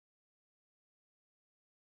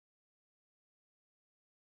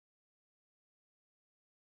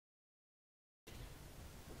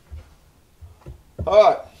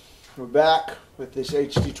Alright, we're back with this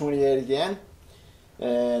HD-28 again,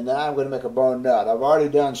 and now I'm going to make a bone nut. I've already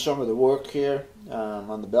done some of the work here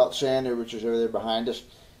on the belt sander, which is over there behind us.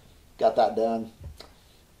 Got that done.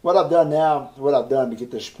 What I've done now, what I've done to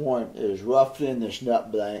get this point is roughed in this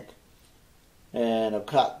nut blank, and I've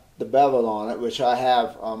cut the bevel on it, which I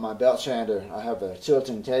have on my belt sander. I have a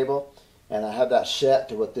tilting table, and I have that set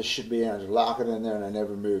to what this should be, and I just lock it in there and I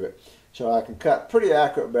never move it. So I can cut pretty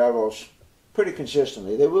accurate bevels pretty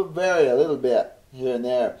consistently. They will vary a little bit here and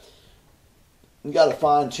there. You got to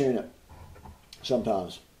fine tune it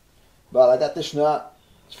sometimes. But I got this nut,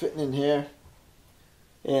 it's fitting in here.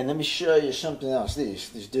 And let me show you something else.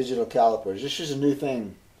 These digital calipers. This is a new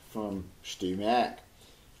thing from Stu Mac.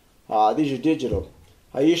 These are digital.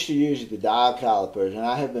 I used to use the dial calipers, and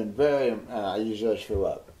I have been I used those for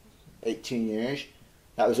what, 18 years.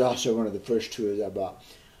 That was also one of the first tools I bought.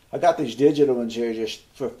 I got these digital ones here just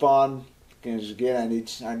for fun. Because again,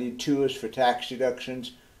 I need tools for tax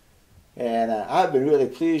deductions, and I've been really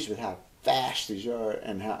pleased with how fast these are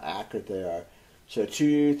and how accurate they are. So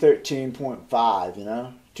 213.5, you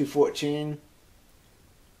know, 214,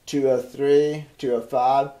 203,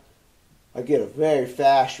 205. I get a very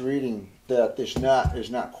fast reading that this nut is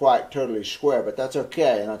not quite totally square, but that's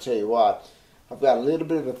okay, and I'll tell you why. I've got a little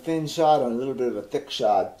bit of a thin side and a little bit of a thick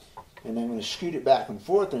side, and I'm going to scoot it back and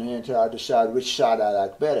forth in here until I decide which side I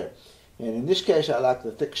like better. And in this case, I like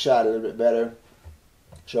the thick side a little bit better.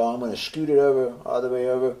 So I'm going to scoot it over, all the way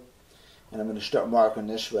over, and I'm going to start marking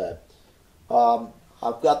this way.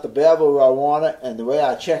 I've got the bevel where I want it, and the way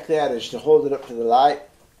I check that is to hold it up to the light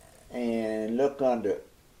and look under it.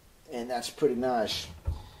 And that's pretty nice.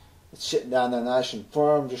 It's sitting down there nice and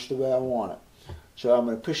firm, just the way I want it. So I'm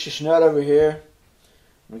going to push this nut over here.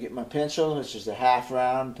 I'm going to get my pencil. This is the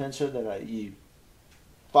half-round pencil that you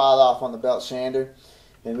file off on the belt sander.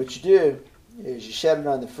 And what you do is you set it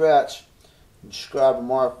on the frets and scribe a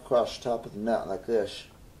mark across the top of the nut like this.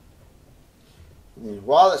 And then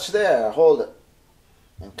while it's there, I hold it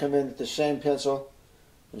and come in with the same pencil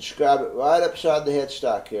and scribe it right upside the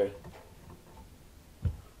headstock here.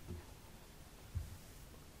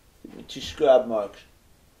 Give me 2 scribe marks.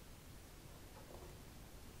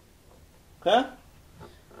 Okay?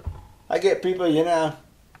 I get people, you know,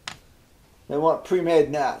 they want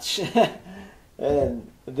pre-made nuts. And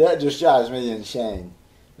that just drives me insane,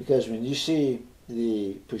 because when you see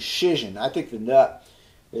the precision, I think the nut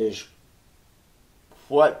is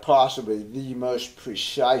quite possibly the most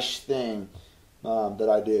precise thing that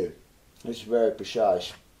I do. It's very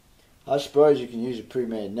precise. I suppose you can use a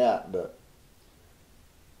pre-made nut, but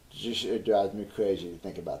it drives me crazy to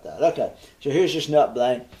think about that. Okay, so here's this nut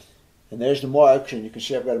blank, and there's the marks, and you can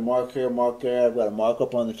see I've got a mark here, mark there, I've got a mark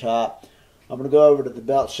up on the top. I'm going to go over to the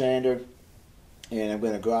belt sander, and I'm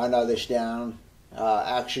going to grind all this down.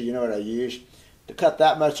 Actually, you know what I use? To cut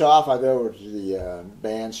that much off, I go over to the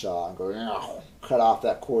bandsaw and go, cut off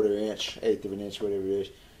that 1/4 inch, 1/8 of an inch, whatever it is.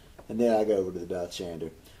 And then I go over to the belt sander.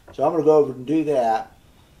 So I'm going to go over and do that.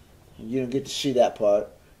 And you don't get to see that part.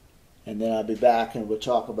 And then I'll be back and we'll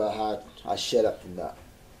talk about how I set up the nut.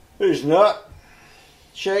 Here's the nut.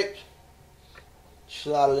 Shaped.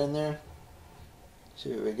 Slide it in there. See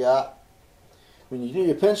what we got. When you do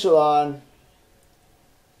your pencil on,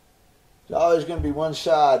 there's always going to be one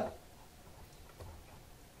side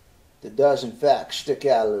that does in fact stick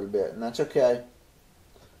out a little bit, and that's okay.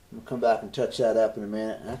 I'm going to come back and touch that up in a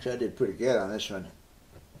minute. Actually, I did pretty good on this one.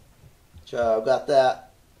 So I've got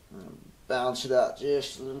that. Balance it out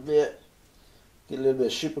just a little bit. Get a little bit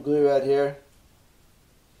of super glue right here.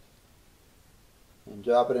 And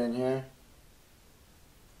drop it in here.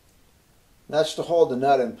 That's to hold the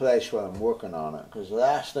nut in place while I'm working on it, because the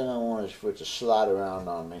last thing I want is for it to slide around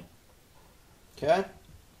on me. Okay?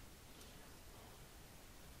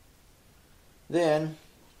 Then,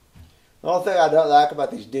 the only thing I don't like about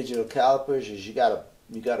these digital calipers is you gotta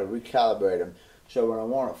recalibrate them. So when I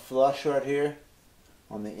want it flush right here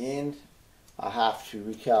on the end, I have to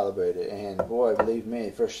recalibrate it. And boy, believe me,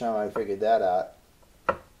 first time I figured that out,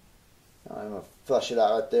 I'm gonna flush it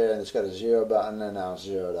out right there, and it's got a 0 button, and now it's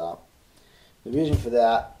zeroed out. The reason for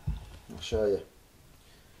that, I'll show you.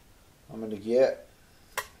 I'm gonna get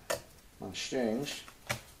on strings.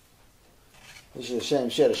 This is the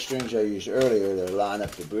same set of strings I used earlier to line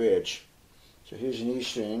up the bridge. So here's an E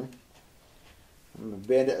string. I'm going to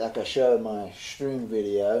bend it like I showed in my string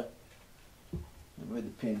video. And where'd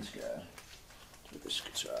the pins go? To this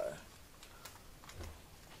guitar.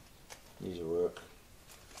 These will work.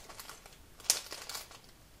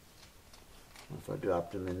 If I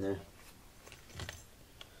dropped them in there.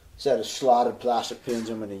 Set of slotted plastic pins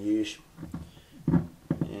I'm going to use.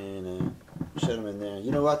 And so set them in there.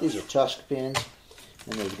 You know what? These are tusk pins,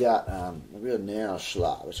 and they've got a real narrow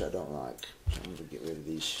slot, which I don't like. So I'm going to get rid of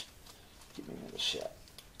these. Give me another set.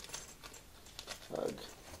 Hug.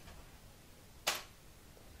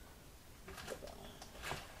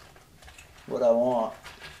 What I want,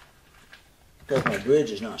 because my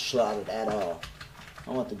bridge is not slotted at all,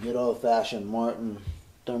 I want the good old-fashioned Martin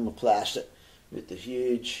thermoplastic with the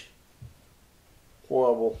huge,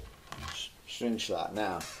 horrible string slot.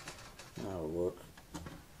 Now it'll work.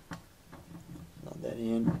 Load that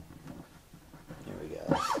in. There we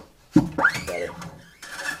go. Better.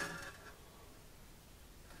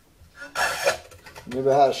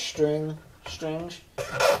 Remember how to string strings?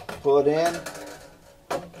 Pull it in.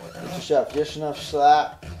 Get yourself just enough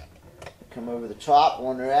slack. Come over the top,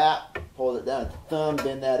 one wrap. Hold it down with the thumb.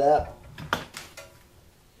 Bend that up.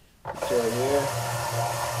 It's over here.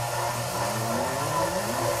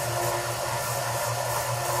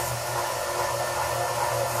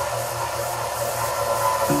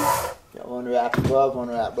 Got one wrap above, one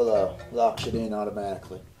wrap below. Locks it in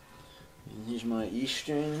automatically. And here's my E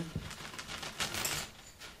string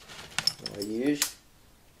that I use.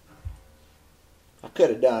 I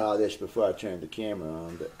could have done all this before I turned the camera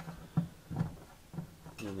on, but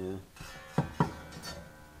you know.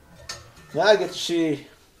 Now I get to see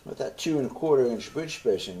what that 2 1/4 inch bridge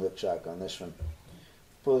spacing looks like on this one.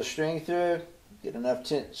 Pull the string through, get enough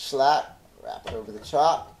slack, wrap it over the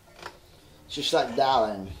top. It's just like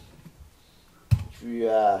dialing. If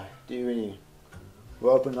you do any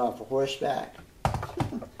roping off a horseback,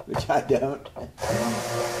 which I don't, but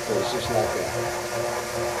it's just like that.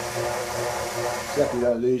 Except you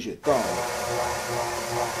don't lose your thumb.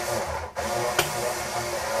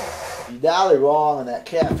 If you dial it wrong and that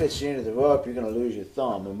calf fits into the rope, you're going to lose your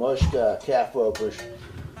thumb. And most calf ropers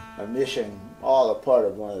are missing all or part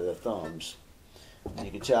of one of their thumbs. And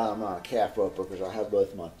you can tell I'm not a calf roper because I have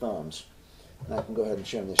both my thumbs. And I can go ahead and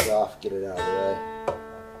trim this off, get it out of the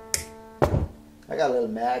way. I got a little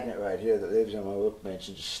magnet right here that lives on my workbench,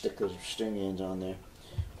 and just stick those string ends on there.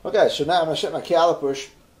 Okay, so now I'm going to set my calipers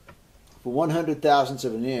for 1/100,000ths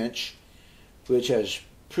of an inch, which has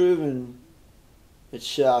proven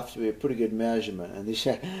itself to be a pretty good measurement. And these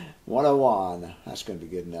 101, that's going to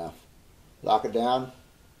be good enough. Lock it down.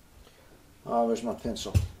 Oh, where's my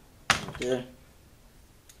pencil? Right there.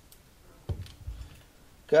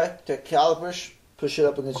 Okay, take calipers, push it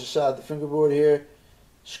up against the side of the fingerboard here,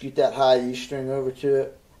 scoot that high E string over to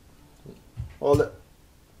it, hold it,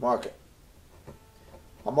 mark it.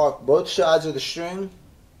 I'll mark both sides of the string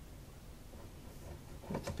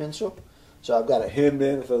with the pencil. So I've got it hemmed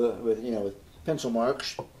in with pencil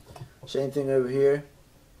marks. Same thing over here.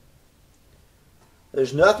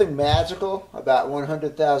 There's nothing magical about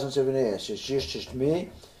 1/100,000ths of an inch. It's just me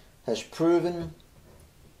has proven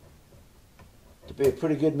to be a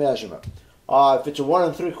pretty good measurement. If it's a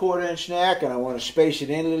 1 3/4 inch neck and I want to space it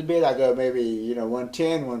in a little bit, I go maybe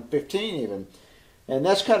 110, 115 even. And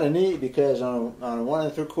that's kind of neat because on a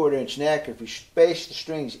 1 3/4 inch neck, if we space the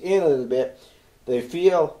strings in a little bit, they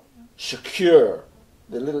feel secure.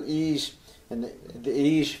 The little E's and the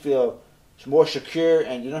E's feel more secure,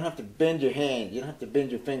 and you don't have to bend your hand. You don't have to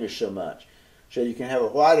bend your fingers so much. So you can have a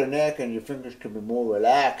wider neck and your fingers can be more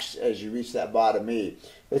relaxed as you reach that bottom E.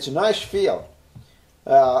 It's a nice feel.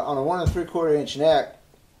 On a 1 3/4 inch neck,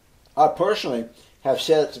 I personally have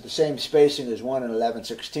set it to the same spacing as 1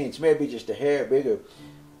 11/16, maybe just a hair bigger,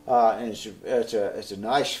 and it's a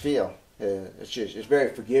nice feel. It's very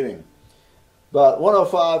forgiving. But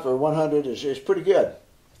 105 or 100 is pretty good,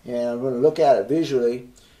 and I'm going to look at it visually.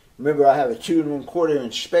 Remember, I have a 2 1/4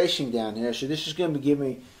 inch spacing down here, so this is going to give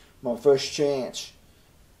me my first chance,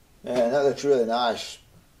 and that looks really nice.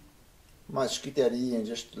 I might scoot that E in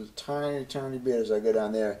just a tiny bit as I go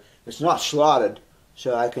down there. It's not slotted,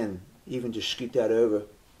 so I can even just scoot that over.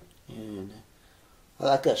 And I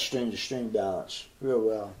like that string to string balance real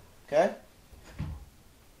well. Okay?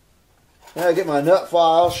 Now I get my nut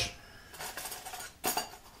files.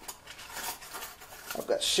 I've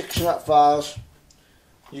got 6 nut files.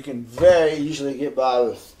 You can very easily get by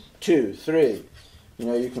with 2, 3.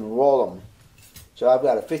 You can roll them. So I've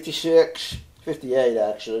got a 56, 58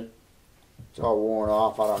 actually. It's all worn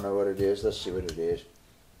off. I don't know what it is. Let's see what it is.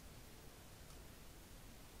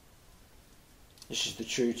 This is the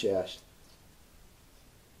true test.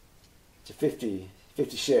 It's a 50,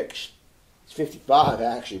 56. It's 55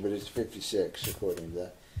 actually, but it's 56 according to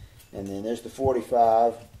that. And then there's the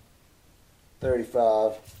 45,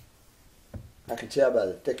 35. I can tell by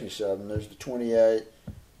the thickness of them. There's the 28,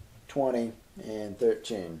 20, and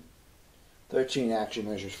 13. 13 actually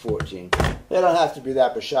measures 14. They don't have to be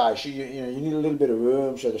that precise. You need a little bit of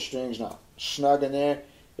room so the string's not snug in there.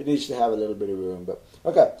 It needs to have a little bit of room. But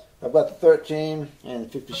okay, I've got the 13 and the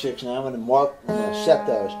 56 now. I'm going to set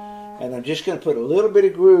those. And I'm just going to put a little bit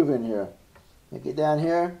of groove in here. Get down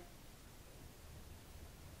here.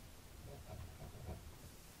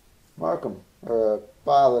 Mark them, or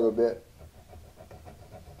file a little bit.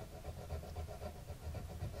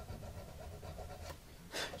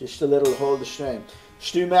 Just a little to hold the string.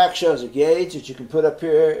 StewMac shows a gauge that you can put up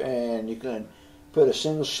here, and you can put a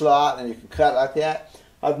single slot and you can cut like that.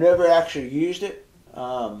 I've never actually used it.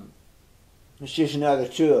 It's just another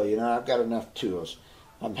tool, you know. I've got enough tools.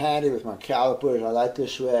 I'm handy with my calipers. I like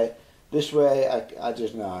this way. This way, I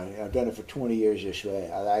just know. I've done it for 20 years this way.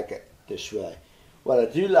 I like it this way. What I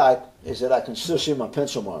do like is that I can still see my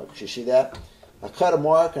pencil marks. You see that? I cut a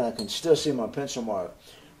mark and I can still see my pencil mark.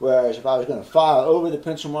 Whereas if I was going to file over the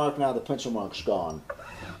pencil mark, now the pencil mark's gone.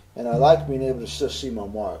 And I like being able to still see my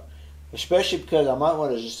mark. Especially because I might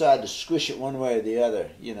want to decide to squish it one way or the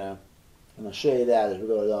other, you know. And I'll show you that as we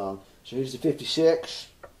go along. So here's the 56.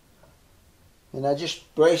 And I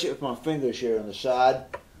just brace it with my fingers here on the side,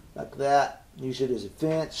 like that. Use it as a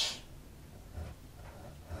fence.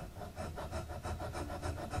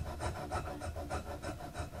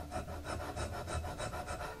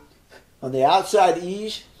 On the outside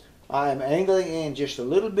ease, I am angling in just a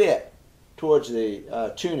little bit towards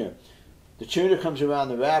the tuner. The tuner comes around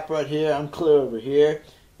the wrap right here. I'm clear over here,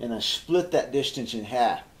 and I split that distance in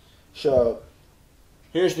half. So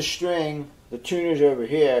here's the string, the tuner's over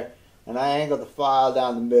here, and I angle the file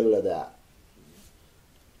down the middle of that.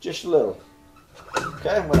 Just a little.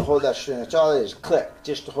 Okay, I'm going to hold that string. That's all it is. Click,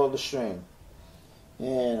 just to hold the string.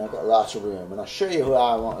 And I've got lots of room. And I'll show you how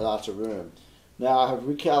I want lots of room. Now I have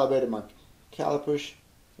recalibrated my calipers.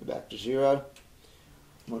 Go back to 0.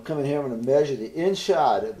 I'm going to come in here. I'm going to measure the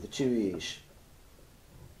inside of the 2E's.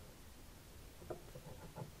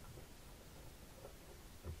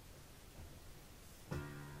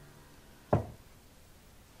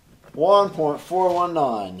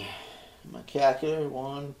 .419. My calculator,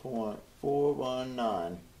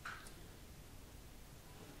 1.419.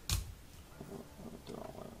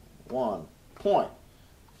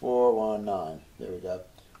 1.419. There we go.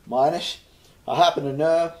 Minus. I happen to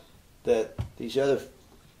know that these other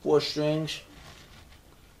 4 strings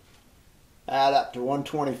add up to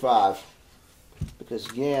 125. Because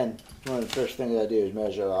again, one of the first things I do is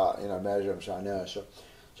measure, measure them so I know. So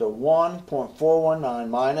 1.419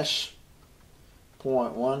 minus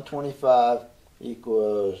 0.125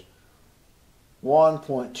 equals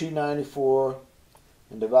 1.294,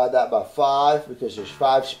 and divide that by 5 because there's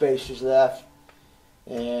 5 spaces left,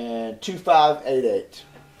 and 2588.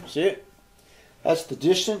 See it? That's the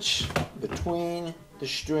distance between the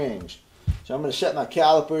strings. So I'm going to set my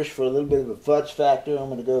calipers for a little bit of a fudge factor. I'm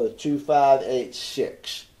going to go with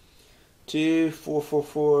 2586.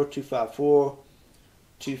 2444, 254,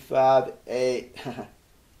 258.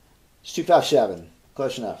 It's 257.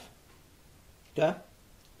 Close enough. Okay?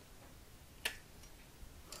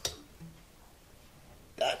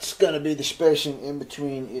 That's going to be the spacing in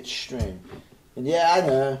between each string. And yeah, I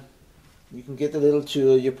know. You can get the little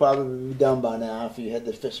tool. You'll probably be done by now if you had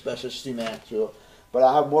the special StewMac tool. But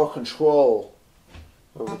I have more control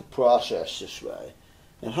over the process this way.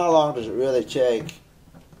 And how long does it really take to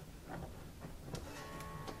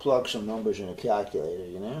plug some numbers in a calculator,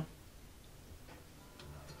 you know?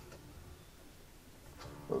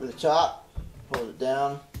 Over the top, hold it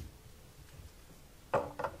down. Wind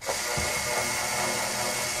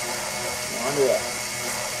it up.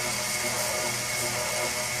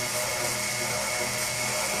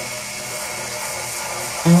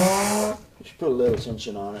 Just put a little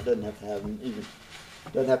tension on it. Doesn't have to have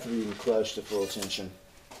to be even close to full tension.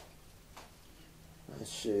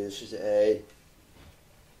 Let's see. This is A.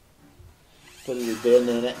 Put a little bend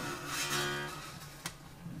in it.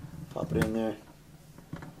 Pop it in there.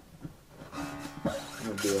 I'm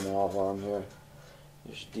going to do an off arm here.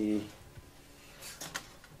 There's D.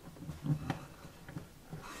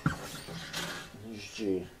 There's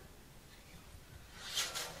G.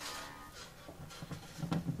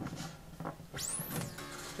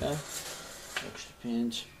 Okay. Extra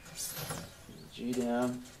pins. G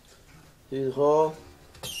down. Through the hole.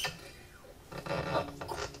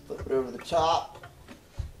 Flip it over the top.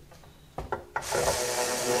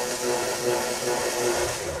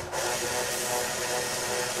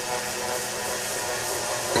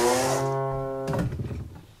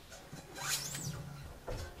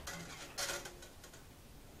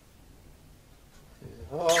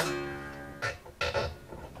 Over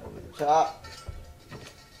the top.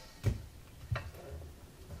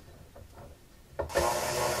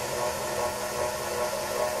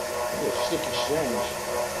 Stick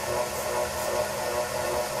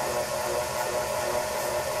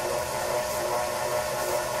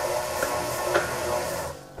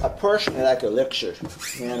personally like Elixir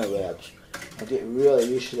nano webs. I get really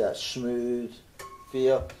used to that smooth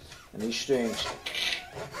feel, and these strings.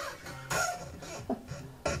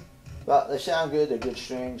 But they sound good, they're good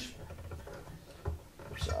strings.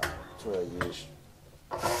 So that's what I use.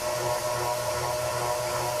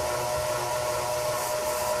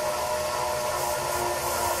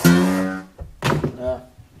 Now,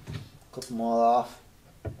 clip them all off.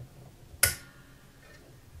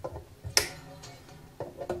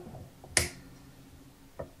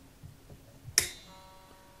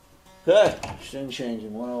 Okay, string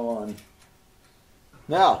changing 101.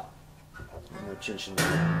 Now, I'm going to change some.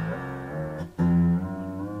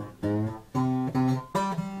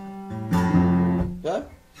 Okay,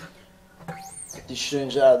 get these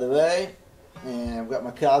strings out of the way, and I've got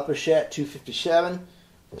my caliper set 257.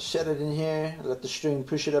 Let's set it in here, let the string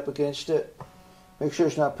push it up against it. Make sure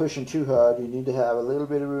it's not pushing too hard, you need to have a little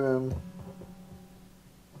bit of room.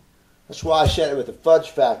 That's why I set it with a fudge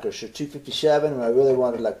factor, so 257 when I really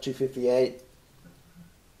wanted like 258.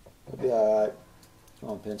 It'll be alright. Come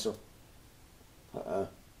on, pencil.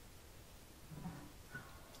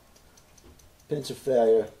 Pencil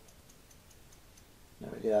failure.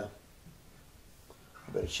 There we go.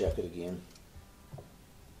 I better check it again.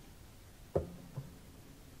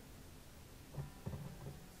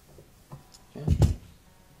 Okay.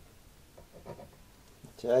 I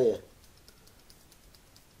tell you.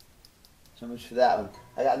 So much for that one.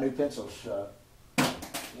 I got new pencils, so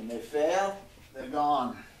when they fail, they're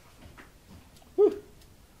gone. Whew.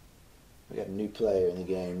 We got a new player in the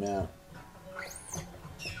game now.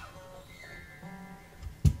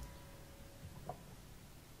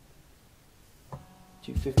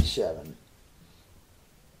 $257.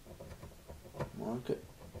 Mark it.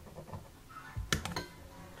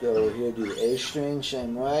 Go over here, do the A string,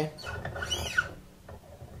 same way.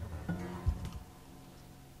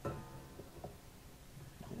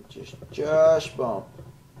 Just bump.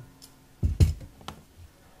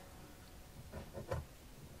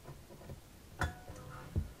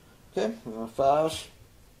 Okay, with my files.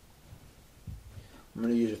 I'm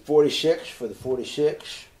going to use a 46 for the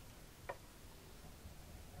 46.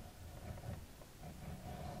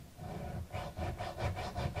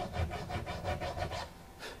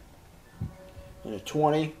 And a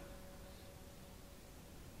 20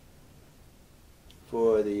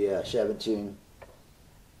 for the 17.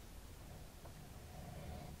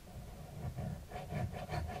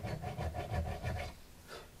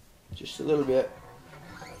 Just a little bit.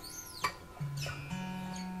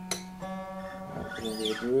 Put into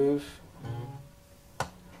the groove.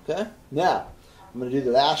 Okay, now I'm going to do the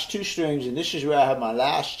last two strings, and this is where I have my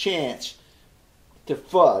last chance to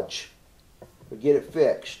fudge or get it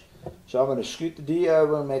fixed. So I'm going to scoot the D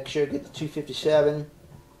over and make sure I get the 257, and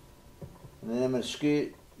then I'm going to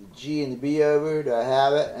scoot the G and the B over. Do I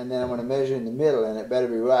have it? And then I'm going to measure in the middle, and it better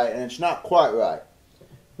be right. And it's not quite right,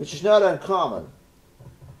 which is not uncommon.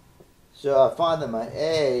 So I find that my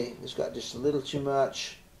A has got just a little too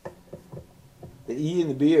much. The E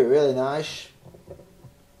and the B are really nice.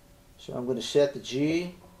 So I'm going to set the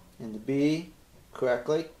G and the B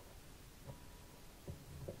correctly.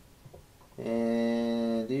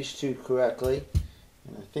 And these two correctly.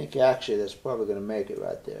 And I think actually that's probably going to make it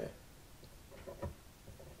right there.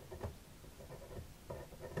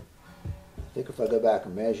 I think if I go back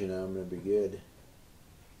and measure now, I'm going to be good.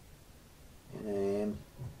 And I am.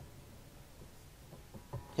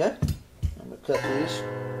 Okay, I'm going to cut these.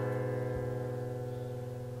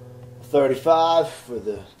 35 for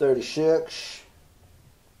the 36.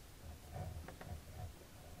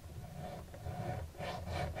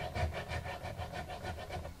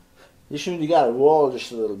 This one you got to roll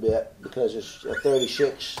just a little bit because it's a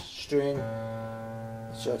 36 string.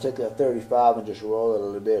 So I'll take that 35 and just roll it a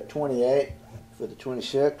little bit. 28 for the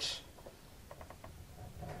 26.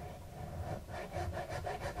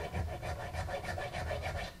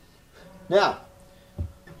 Now,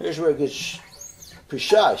 here's where it gets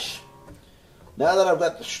precise. Now that I've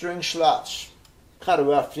got the string slots kind of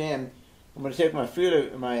roughed in, I'm going to take my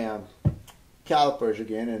calipers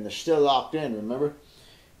again, and they're still locked in, remember?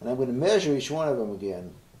 And I'm going to measure each one of them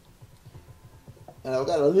again. And I've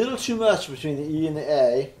got a little too much between the E and the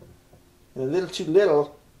A, and a little too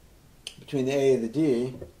little between the A and the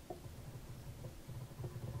D.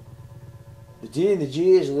 The D and the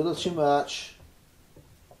G is a little too much.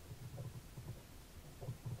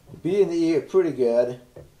 The B and the E are pretty good.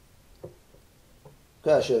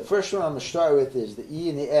 Okay, so the first one I'm going to start with is the E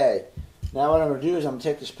and the A. Now what I'm going to do is I'm going to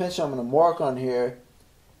take this pencil, I'm going to mark on here,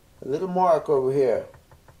 a little mark over here.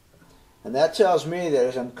 And that tells me that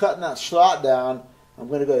as I'm cutting that slot down, I'm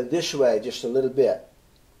going to go this way just a little bit.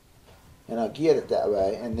 and I'll get it that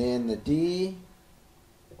way. And then the D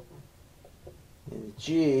and the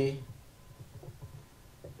G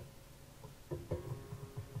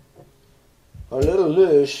are a little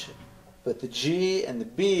loose, but the G and the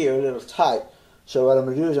B are a little tight. So what I'm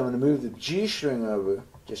going to do is I'm going to move the G string over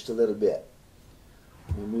just a little bit.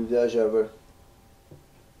 Move those over.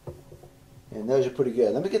 And those are pretty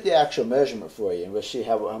good. Let me get the actual measurement for you, and we'll see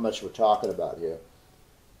how much we're talking about here.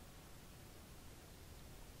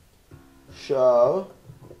 So,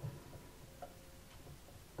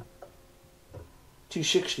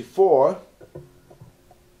 264,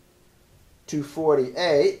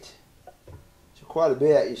 248, so quite a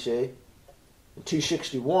bit, you see, and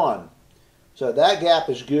 261. So that gap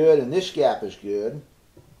is good, and this gap is good.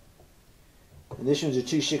 And this one's a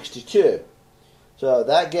 262. So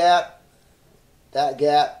that gap,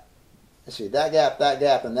 let's see, that gap,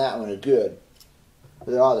 and that one are good. But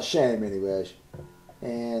they're all the same anyways.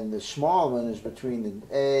 And the small one is between the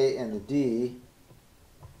A and the D.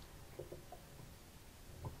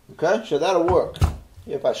 Okay, so that'll work.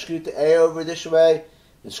 If I scoot the A over this way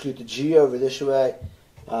and scoot the G over this way,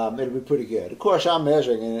 it'll be pretty good. Of course, I'm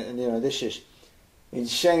measuring, and you know, this is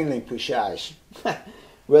insanely precise.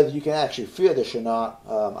 Whether you can actually feel this or not,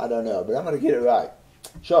 I don't know, but I'm going to get it right.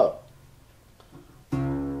 So,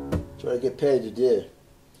 that's what I get paid to do.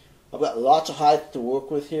 I've got lots of height to work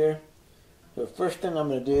with here. So the first thing I'm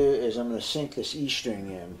going to do is I'm going to sink this E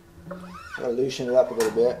string in. I'm going to loosen it up a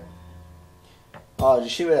little bit. Oh, did you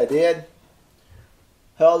see what I did?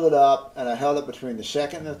 Held it up, and I held it between the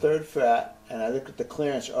second and the third fret, and I looked at the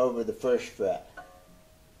clearance over the first fret.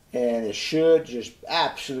 And it should just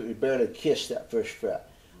absolutely barely kiss that first fret.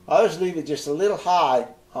 I always leave it just a little high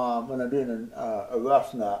when I'm doing a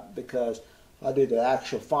rough nut, because I do the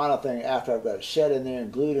actual final thing after I've got it set in there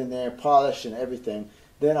and glued in there, polished and everything.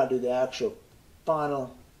 Then I do the actual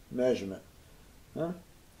final measurement. Huh?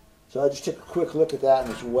 So I just took a quick look at that,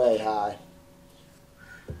 and it's way high.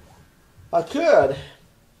 I could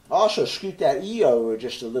also scoot that E over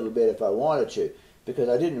just a little bit if I wanted to, because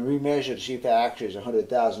I didn't remeasure to see if that actually is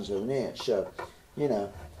 100,000ths of an inch. So, you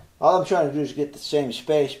know, all I'm trying to do is get the same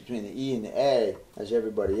space between the E and the A as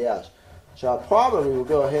everybody else. So I probably will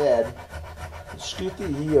go ahead and scoot the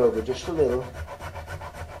E over just a little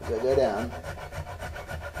as I go down.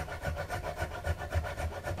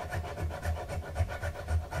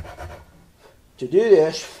 To do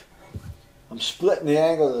this, I'm splitting the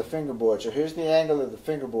angle of the fingerboard. So here's the angle of the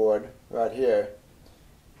fingerboard right here.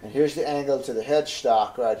 And here's the angle to the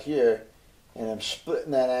headstock right here. And I'm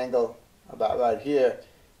splitting that angle about right here.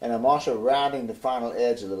 And I'm also rounding the final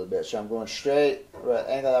edge a little bit. So I'm going straight, right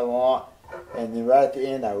angle I want. And then right at the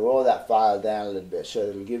end, I roll that file down a little bit so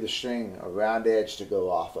it'll give the string a round edge to go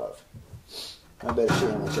off of. I better see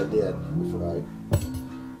how much I did before I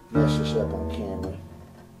mess this up on camera.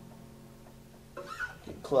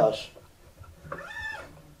 Get close.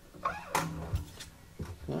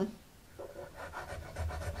 Huh?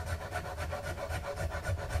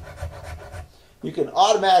 You can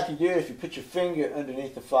automatically do it if you put your finger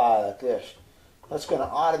underneath the file like this. That's going to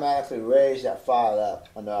automatically raise that file up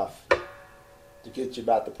enough to get you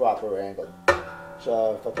about the proper angle.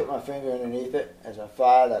 So if I put my finger underneath it as I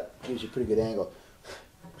file, that gives you a pretty good angle.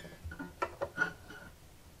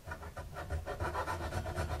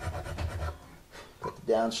 Put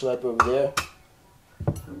the down slope over there.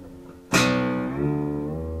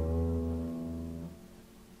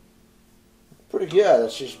 Pretty good.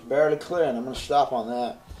 That's just barely clear, and I'm going to stop on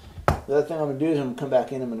that. The other thing I'm going to do is I'm going to come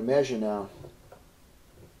back in and I'm going to measure now.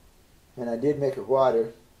 And I did make it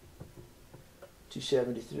wider.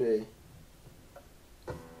 273.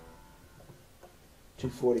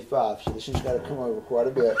 245. So this one's got to come over quite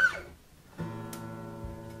a bit.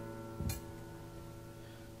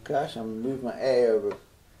 Okay, so I'm going to move my A over.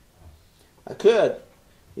 I could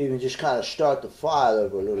even just kind of start the file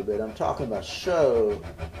over a little bit. I'm talking about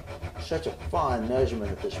such a fine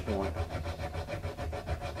measurement at this point.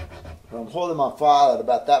 But I'm holding my file at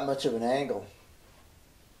about that much of an angle,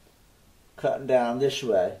 cutting down this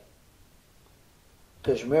way.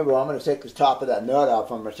 Because remember, I'm going to take the top of that nut off.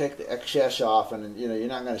 I'm going to take the excess off, and you know, you're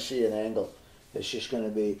not going to see an angle. It's just going to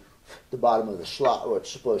be the bottom of the slot where it's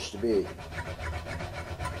supposed to be.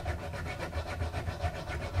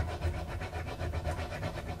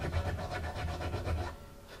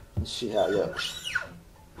 Let's see how it looks.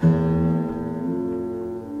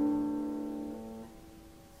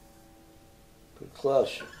 Pretty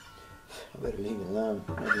close. I better leave it alone.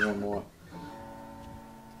 Maybe one more.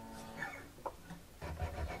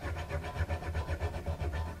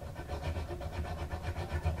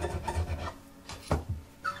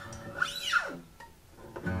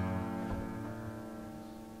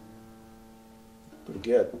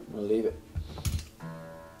 pretty good. I'm going to leave it.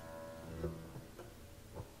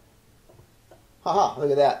 Haha,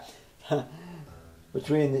 look at that.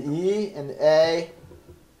 Between the E and the A,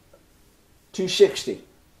 260.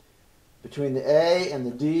 Between the A and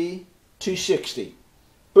the D, 260.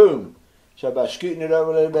 Boom. So by scooting it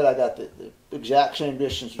over a little bit, I got the exact same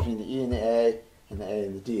distance between the E and the A and the A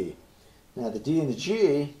and the D. Now the D and the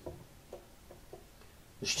G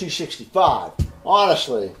is 265.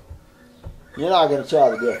 Honestly, you're not going to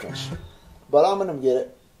tell the difference. But I'm going to get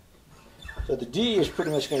it. So the D is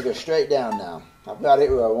pretty much going to go straight down now. I've got it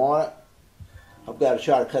where I want it. I've got to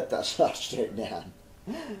try to cut that slot straight down.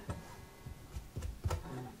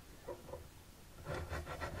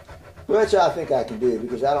 Which I think I can do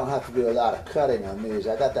because I don't have to do a lot of cutting on these.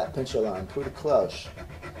 I got that pencil line pretty close.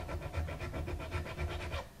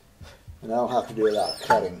 And I don't have to do a lot of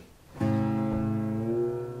cutting.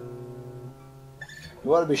 You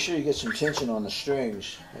want to be sure you get some tension on the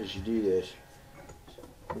strings as you do this.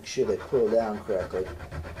 Make sure they pull down correctly.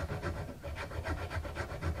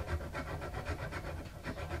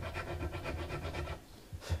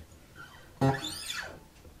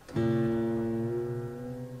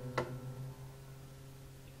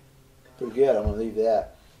 Pretty good. I'm going to leave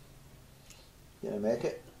that. Gonna make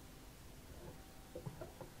it?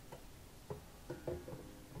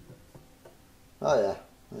 Oh yeah,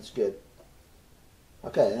 that's good.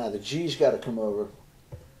 Okay, now the G's got to come over.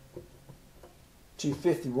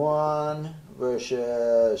 251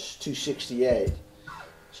 versus 268.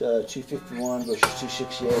 So 251 versus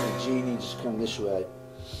 268. The G needs to come this way.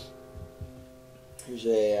 Here's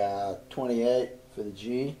a 28 for the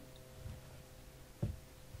G.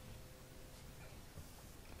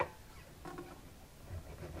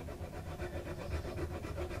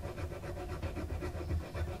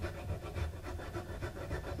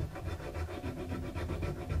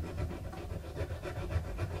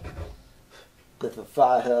 Got the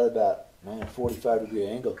phi held about 45-degree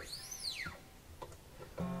angle.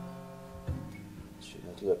 See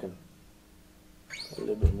that's looking a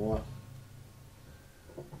little bit more.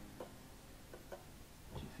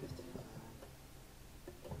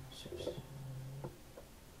 255.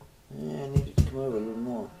 Yeah, I need it to come over a little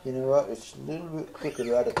more. You know what? It's a little bit crooked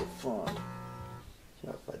right at the front. So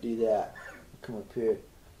if I do that, I'll come up here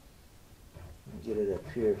and get it up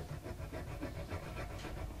here.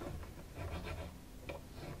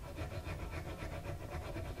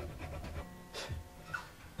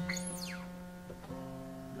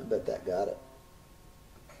 I bet that got it.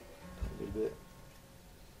 A little bit.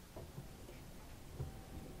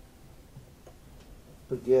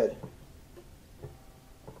 Pretty good.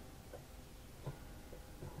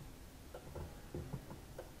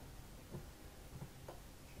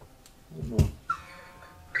 A little more.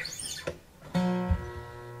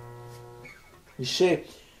 You see,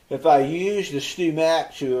 if I use the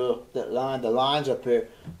StuMac tool that line the lines up here,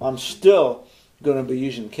 I'm still going to be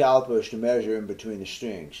using calipers to measure in between the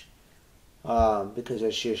strings because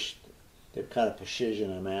it's just the kind of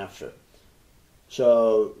precision I'm after.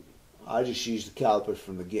 So I just use the calipers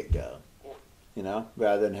from the get-go, you know,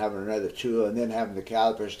 rather than having another tool and then having the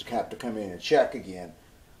calipers to have to come in and check again.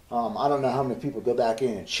 I don't know how many people go back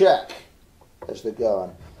in and check as they're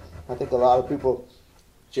going. I think a lot of people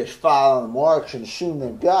just file on the marks and assume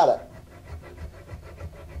they've got it.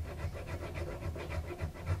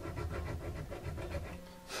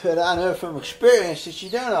 But I know from experience that you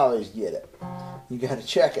don't always get it. You got to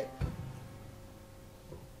check it.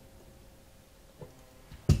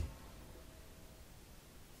 It's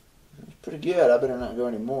pretty good. I better not go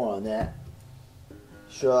any more on that.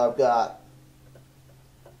 So I've got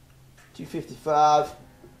 255.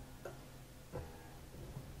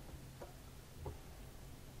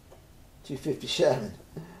 .257.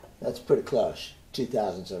 That's pretty close.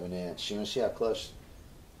 2/1000 of an inch. You want to see how close?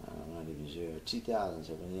 Not even 0. 2/1000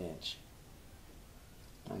 of an inch.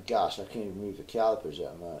 My gosh, I can't even move the calipers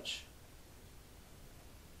that much.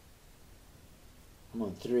 I'm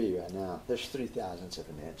on 3 right now. There's 3/1000 of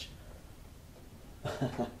an inch.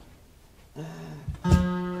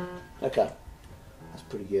 Okay. That's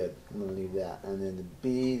pretty good. I'm going to leave that. And then the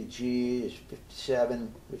B, the G is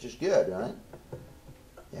 57, which is good, right?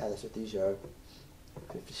 Yeah, that's what these are.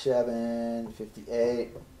 57, 58.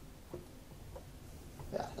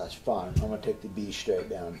 Yeah, that's fine. I'm going to take the B straight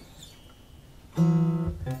down.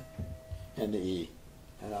 And the E.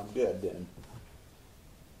 And I'm good then.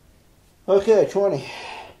 Okay, 20.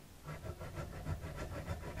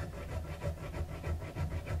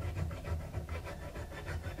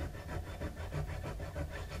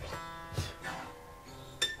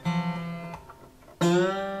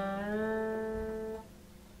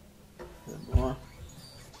 More.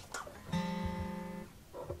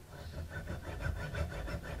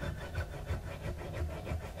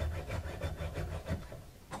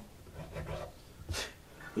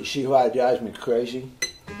 You see why it drives me crazy?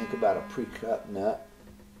 You think about a pre-cut nut.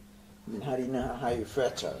 I mean, how do you know how high your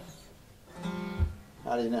frets are?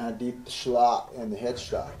 How do you know how deep the slot and the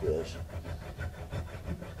headstock is?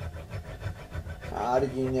 How do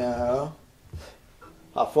you know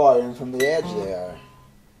how far in from the edge they are?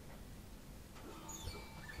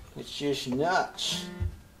 It's just nuts.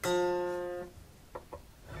 And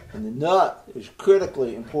the nut is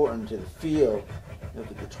critically important to the feel of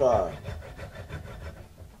the guitar.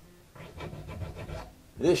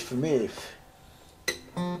 It is for me.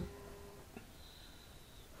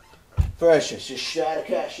 For instance, this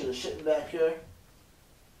Stratocaster that's sitting back here.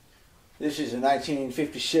 This is a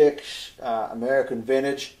 1956 American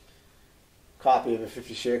vintage copy of a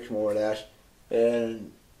 56, more or less.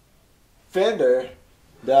 And Fender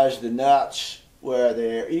does the nuts where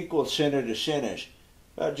they're equal center to centers.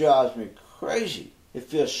 That drives me crazy. It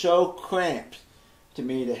feels so cramped to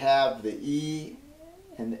me to have the E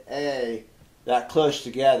and the A that close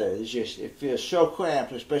together. It feels so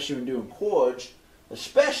cramped, especially when doing chords,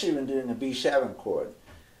 especially when doing a B7 chord.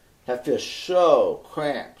 That feels so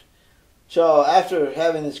cramped. So after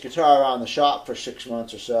having this guitar around the shop for 6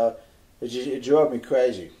 months or so, it drove me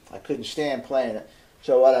crazy. I couldn't stand playing it.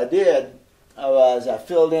 So what I did was I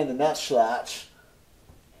filled in the nut slots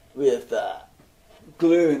with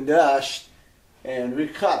glue and dust and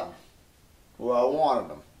recut them where I wanted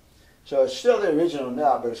them. So it's still the original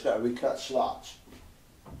nut, but it's got recut slots.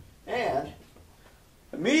 And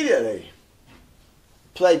immediately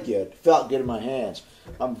played good, felt good in my hands.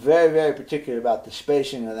 I'm very, very particular about the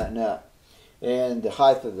spacing of that nut and the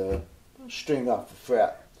height of the string off the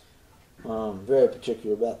fret. Very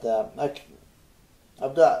particular about that.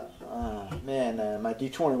 I've got, my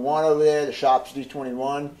D21 over there, the shop's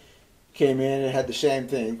D21, came in and had the same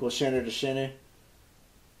thing, equal center to center.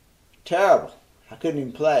 Terrible. I couldn't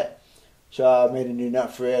even play it. So I made a new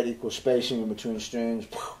nut fret, equal spacing in between strings,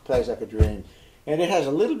 plays like a dream. And it has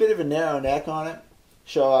a little bit of a narrow neck on it,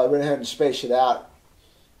 so I went ahead and spaced it out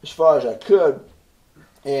as far as I could.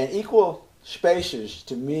 And equal spaces,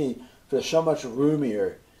 to me, feel so much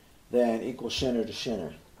roomier than equal center to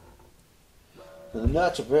center. The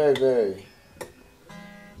nut's a very, very,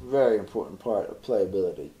 very important part of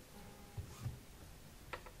playability.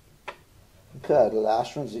 Okay, the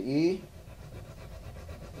last one's the E.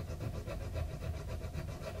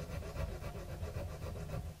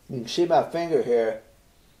 You can see my finger here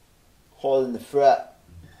holding the fret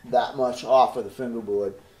that much off of the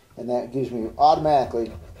fingerboard, and that gives me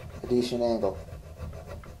automatically a decent angle.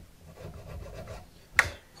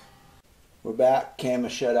 We're back. Camera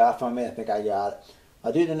shut off on me. I think I got it.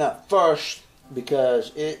 I'll do the nut first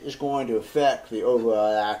because it is going to affect the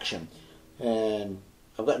overall action. And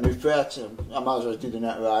I've got new frets, and I might as well do the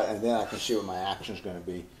nut right, and then I can see what my action is going to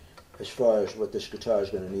be as far as what this guitar is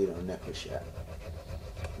going to need on a necklace shot.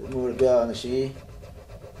 More to go on the E.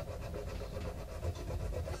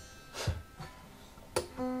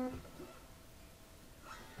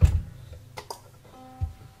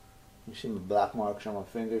 You see my black marks on my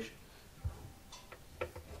fingers.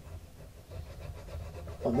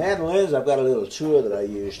 On mandolins, I've got a little tool that I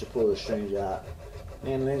use to pull the strings out.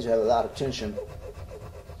 Mandolins have a lot of tension.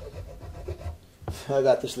 I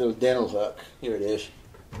got this little dental hook. Here it is.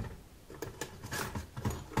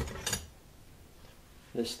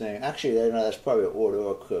 This thing. Actually, that's probably an order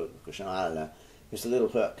hook or something. I don't know. It's a little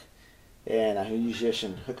hook. And I use this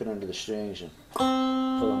and hook it under the strings and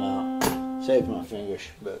pull them out. Save my fingers.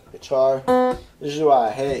 But guitar, this is why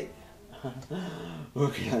I hate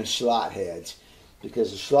working on slot heads.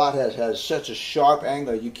 Because the slot head has such a sharp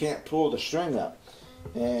angle, you can't pull the string up.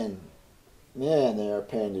 And, man, they're a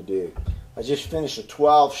pain to do. I just finished a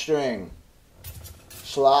 12-string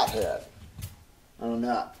slot head on a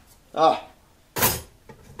nut. Ah.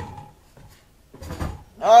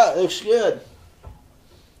 Alright, looks good.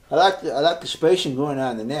 I like the spacing going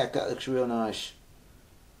on the neck. That looks real nice.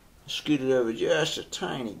 Scoot it over just a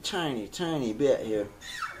tiny, tiny, tiny bit here.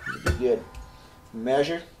 It'll be good.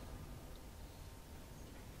 Measure.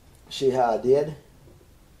 See how I did?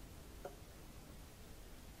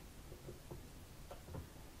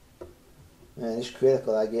 Man, it's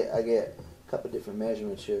critical. I get a couple different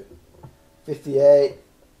measurements here. 58,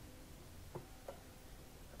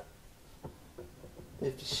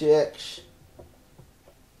 56,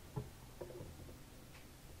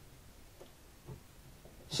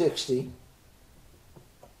 60,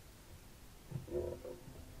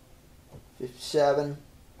 57,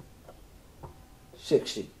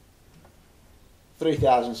 60.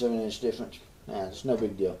 3/1000 of an inch difference. Yeah, it's no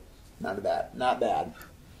big deal. Not bad. Not bad.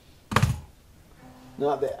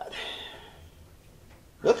 Not bad.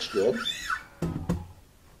 Looks good.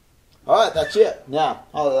 Alright, that's it. Now,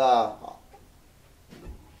 I'm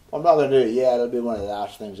not going to do it yet. It'll be one of the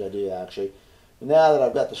last things I do, actually. But now that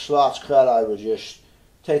I've got the slots cut, I will just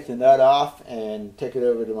take the nut off and take it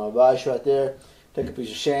over to my vise right there. Take a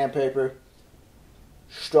piece of sandpaper,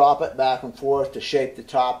 strop it back and forth to shape the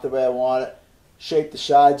top the way I want it. Shape the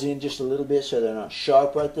sides in just a little bit so they're not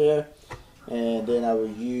sharp right there. And then I will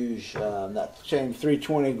use that same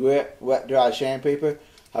 320 grit wet dry sandpaper.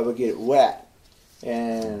 I will get it wet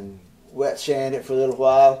and wet sand it for a little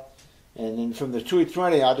while. And then from the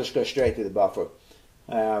 220, I'll just go straight to the buffer.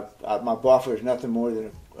 My buffer is nothing more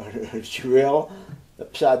than a drill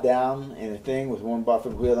upside down in a thing with one buffer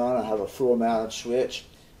wheel on it. I have a floor mounted switch.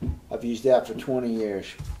 I've used that for 20 years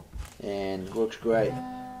and it works great.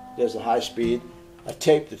 Does the high speed. I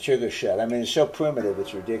tape the trigger shut. I mean, it's so primitive,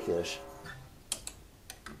 it's ridiculous.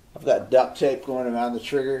 I've got duct tape going around the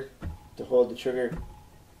trigger to hold the trigger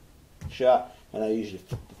shut, and I use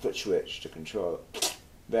the foot switch to control it.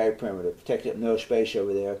 Very primitive. Takes up no space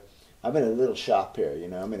over there. I'm in a little shop here, you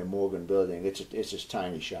know. I'm in a Morgan building. It's this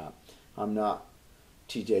tiny shop. I'm not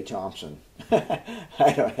T.J. Thompson.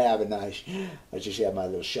 I don't have a nice. I just have my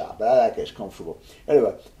little shop, but I like it. It's comfortable.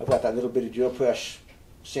 Anyway, I've got that little bit of drill press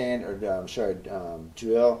sand, or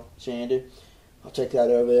drill sander. I'll take that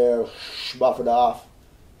over there, buff it off.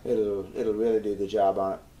 It'll really do the job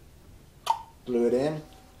on it. Glue it in.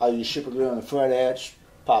 I'll use super glue on the front edge.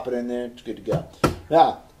 Pop it in there. It's good to go.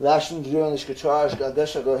 Now, last thing to do on this guitar is I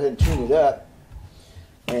guess I'll go ahead and tune it up,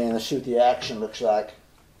 and let's see what the action looks like.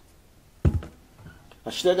 I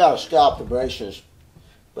still got to scalp the braces,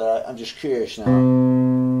 but I'm just curious now.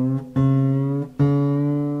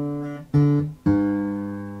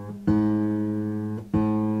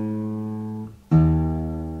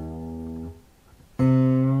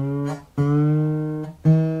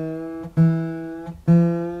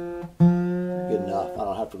 Good enough. I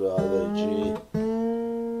don't have to go all the way to G.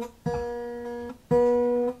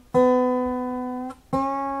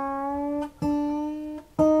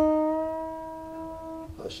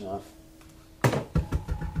 Enough.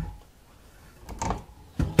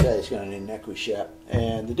 Okay, it's going to need neck reset.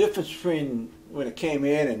 And the difference between when it came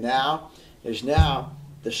in and now is now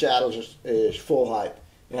the saddle is full height.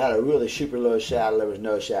 It had a really super low saddle. There was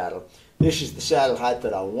no saddle. This is the saddle height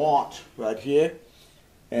that I want right here.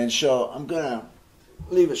 And so I'm going to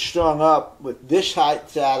leave it strung up with this height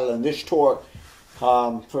saddle and this torque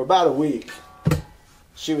for about a week.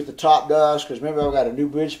 See what the top does, because remember I've got a new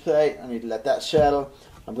bridge plate. I need to let that settle.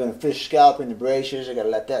 I'm going to finish scalping the braces. I got to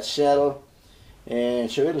let that settle, and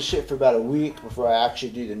so it'll sit for about a week before I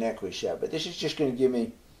actually do the neck reset. But this is just going to give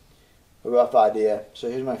me a rough idea.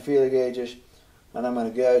 So here's my feeler gauges, and I'm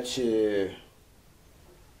going to go to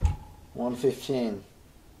 115.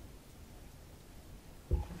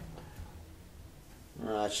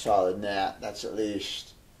 That's taller than that. That's at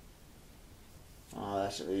least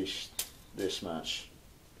this much.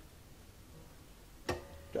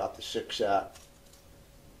 Drop the 6 out.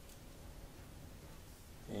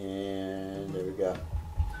 And there we go.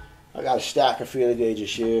 I got a stack of feeler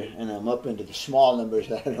gauges here, and I'm up into the small numbers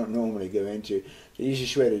that I don't normally go into. The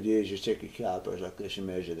easiest way to do is just take your calipers like this and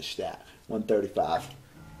measure the stack. 135.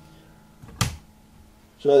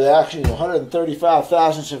 So the action is 135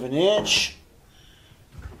 thousandths of an inch.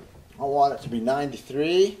 I want it to be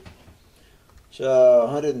 93. So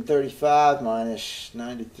 135 minus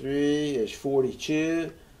 93 is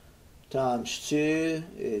 42. Times 2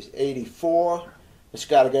 is 84. It's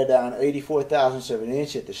got to go down 84 thousandths of an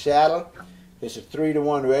inch at the saddle. It's a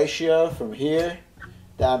 3-to-1 ratio from here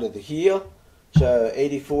down to the heel. So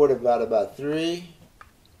 84 to about 3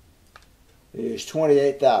 is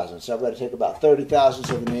 28 thousandths. So I've got to take about 30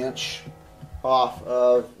 thousandths of an inch off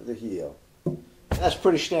of the heel. That's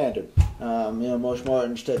pretty standard. Most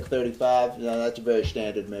Martins take 35. That's a very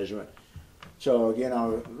standard measurement. So again,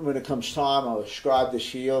 when it comes time, I'll scribe this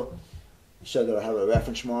heel so that I have a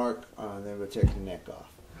reference mark, and then we'll take the neck off.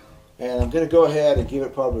 And I'm going to go ahead and give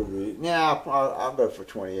it probably, I'll go for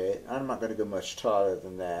 28. I'm not going to go much taller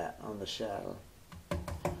than that on the saddle.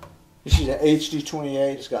 This is an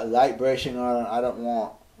HD-28. It's got light bracing on it. I don't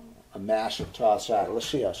want a massive tall saddle. Let's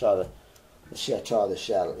see how tall this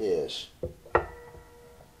saddle is.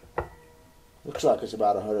 Looks like it's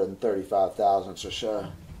about 135 thousandths or so.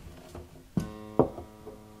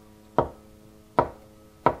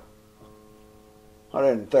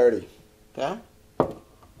 $130. Okay?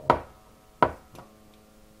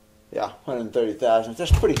 Yeah, 130 thousandths.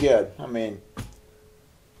 That's pretty good. I mean,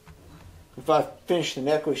 if I finished the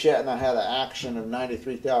neck reset and I had an action of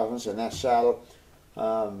 93 thousandths in that saddle,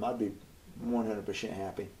 I'd be 100%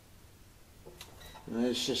 happy. And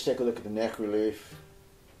let's just take a look at the neck relief.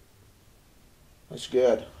 That's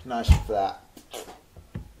good. Nice and flat.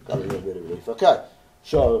 Got a little bit of relief. Okay,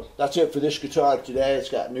 so that's it for this guitar today. It's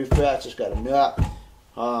got new frets. It's got a nut.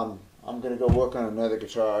 I'm going to go work on another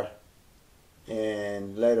guitar.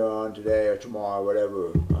 And later on today or tomorrow,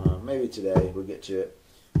 whatever, maybe today, we'll get to it,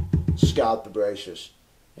 scalp the bracers.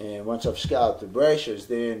 And once I've scalped the bracers,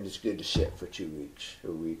 then it's good to sit for 2 weeks,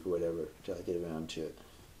 or a week, or whatever, until I get around to it.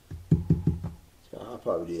 So I'll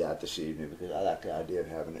probably do that this evening because I like the idea of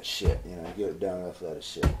having it sit. You know, get it done enough, let it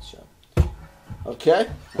sit. So, okay,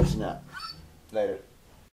 that's enough. Later.